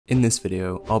In this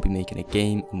video, I'll be making a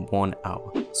game in 1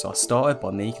 hour. So I started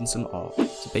by making some art.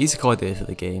 So the basic idea for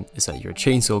the game is that you're a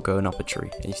chainsaw going up a tree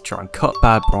and you try and cut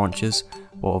bad branches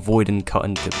while avoiding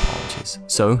cutting good branches.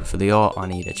 So for the art, I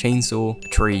need a chainsaw, a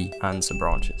tree, and some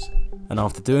branches. And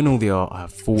after doing all the art, I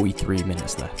have 43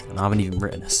 minutes left, and I haven't even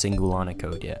written a single line of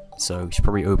code yet, so we should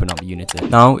probably open up Unity.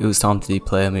 Now it was time to do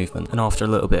player movement, and after a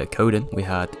little bit of coding, we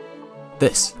had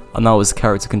this. And that was the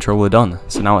character controller done,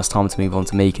 so now it's time to move on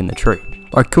to making the tree.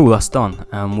 Alright, cool, that's done,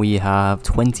 and we have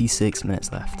 26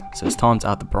 minutes left, so it's time to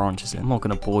add the branches in. I'm not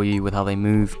going to bore you with how they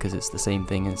move, because it's the same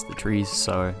thing as the trees,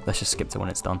 so let's just skip to when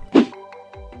it's done.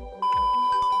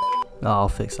 I'll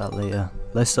fix that later.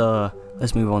 Let's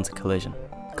move on to collision.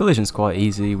 Collision's quite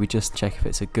easy, we just check if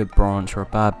it's a good branch or a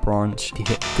bad branch. If you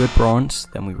hit a good branch,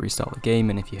 then we restart the game,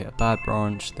 and if you hit a bad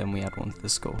branch, then we add one to the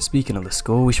score. Speaking of the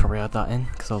score, we should probably add that in,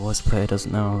 because otherwise the player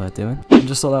doesn't know how they're doing. And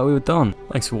just like that, we were done.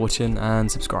 Thanks for watching, and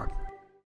subscribe.